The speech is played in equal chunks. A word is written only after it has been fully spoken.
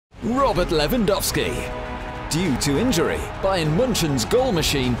Robert Lewendowski. Due to injury, Bayern München's goal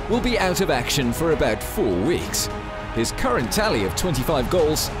machine will be out of action for about 4 weeks. His current tally of 25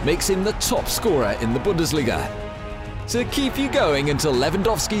 goals makes him the top scorer in the Bundesliga. To keep you going until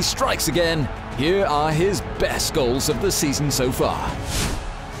Lewendowski strikes again, here are his best goals of the season so far.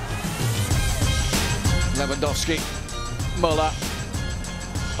 Lewandowski, Müller.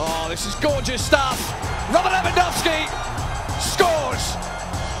 Oh, this is gorgeous stuff. Robert Lewandowski scores.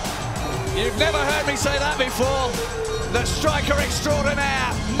 You've never heard me say that before. The striker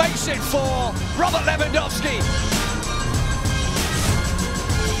extraordinaire makes it for Robert Lewandowski.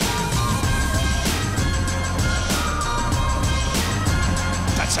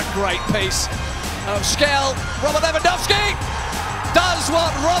 That's a great piece of skill. Robert Lewandowski does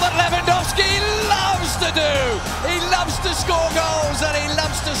what Robert Lewandowski loves to do. He loves to score goals, and he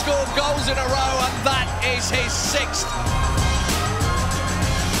loves to score goals in a row, and that is his 6th.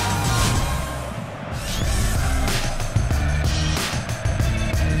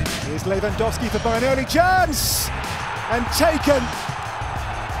 Here's Lewandowski for Bayern, early chance! And taken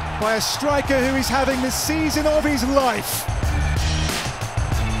by a striker who is having the season of his life.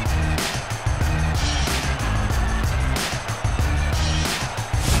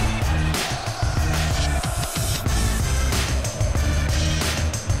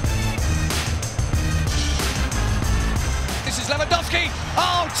 This is Lewandowski.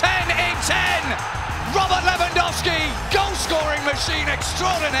 Oh, 10 in 10! Robert Lewandowski, goal-scoring machine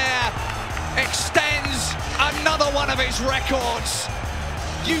extraordinaire, extends another one of his records.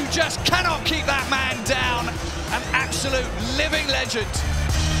 You just cannot keep that man down. An absolute living legend.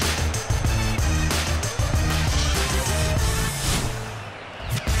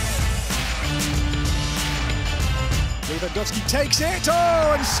 Lewandowski takes it,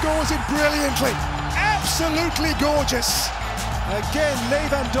 oh, and scores it brilliantly. Absolutely gorgeous. Again,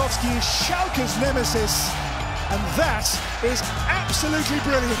 Lewandowski is Schalke's nemesis, and that is absolutely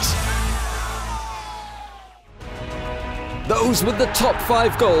brilliant. Those were the top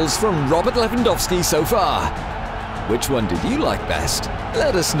 5 goals from Robert Lewandowski so far. Which one did you like best?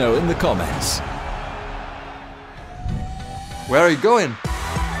 Let us know in the comments. Where are you going?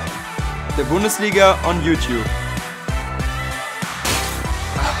 The Bundesliga on YouTube.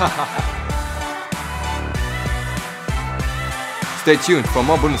 Stay tuned for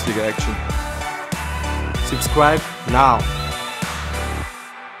more Bundesliga action. Subscribe now.